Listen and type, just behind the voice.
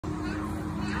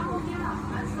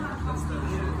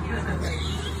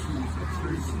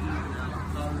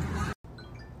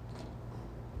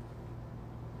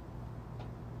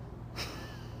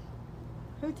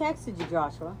Who texted you,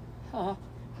 Joshua?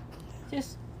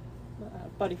 Just a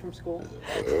buddy from school.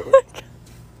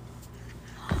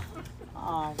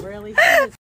 Oh, really? I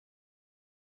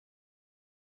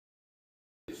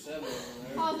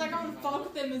was like, I'm gonna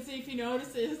fuck with him and see if he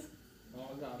notices. Oh,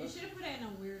 I got it. You should have put it in a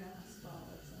weird ass spot.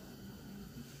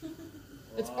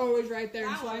 It's always right there,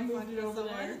 so I moved it over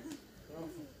there.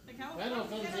 Like how I don't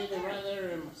think it's either right there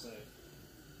or in my safe.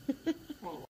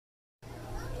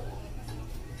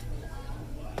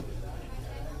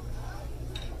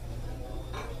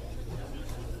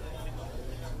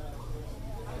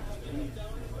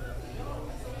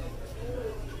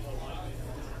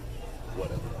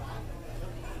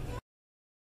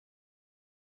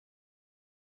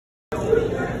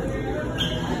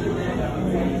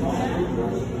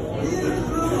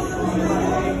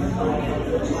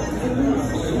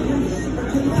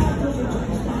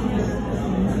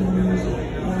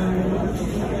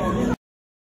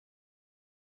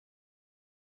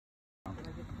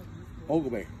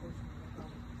 Ogilvy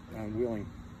on Wheeling.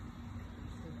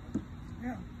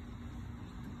 Yeah.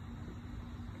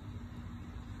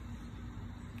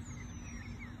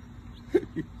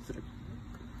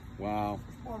 Wow.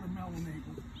 Watermelon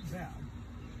ain't bad.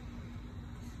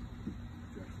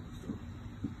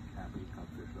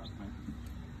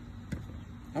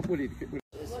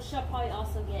 Well, she'll probably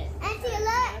also get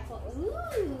medical. Ooh,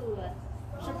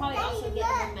 she'll probably also get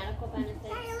her medical benefits.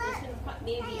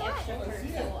 Maybe extra for her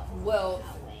to well,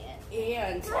 outweigh it.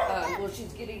 and well,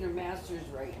 she's getting her master's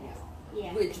right now,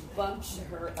 Yeah. which bumps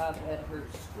her up at her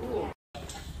school.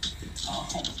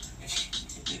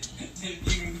 You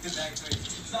can get back to me.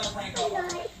 It's not a prank call. You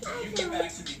can get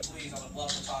back to me, please. I would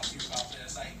love to talk to you about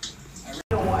this.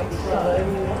 White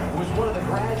son was one of the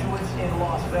graduates in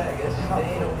Las Vegas.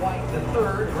 Dana White, the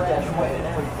third,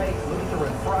 graduated from Faith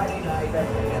Lutheran Friday night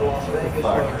in Las Vegas.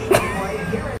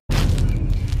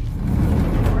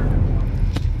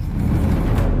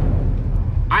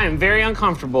 I am very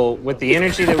uncomfortable with the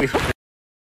energy that we've... What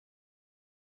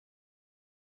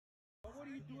do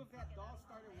you do if that doll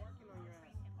started working on your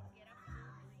ass?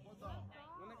 What doll?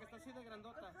 Una que está así de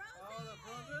grandota. Oh, the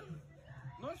Frozen?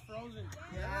 No, it's Frozen.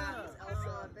 Yeah.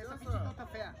 De esa pichitota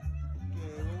fea.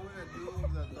 Okay, what would I do if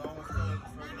the doll started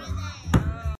Frozen?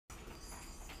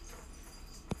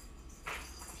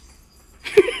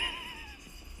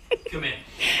 Come in.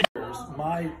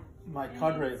 My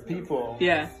cadre of people.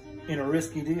 Yeah. In a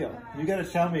risky deal. You got to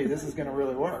tell me this is going to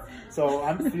really work. So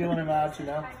I'm feeling him out, you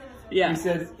know. Yeah. He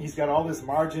said he's got all this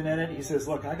margin in it. He says,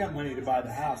 look, I got money to buy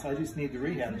the house. I just need the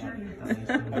rehab money.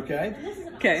 Okay?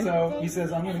 Okay. So he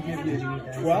says, I'm going to give you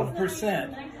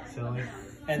 12%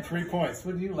 and 3 points.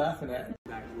 What are you laughing at?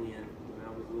 Back when I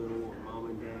was little, mom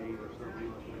and daddy or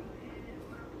something like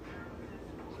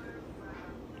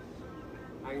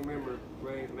that. I remember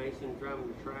Mason driving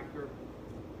the tractor,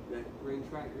 that green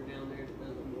tractor down there that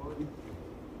doesn't work.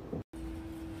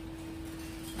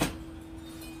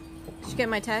 Did you get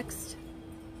my text?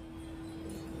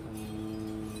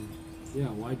 Yeah,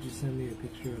 why'd you send me a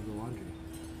picture of the laundry?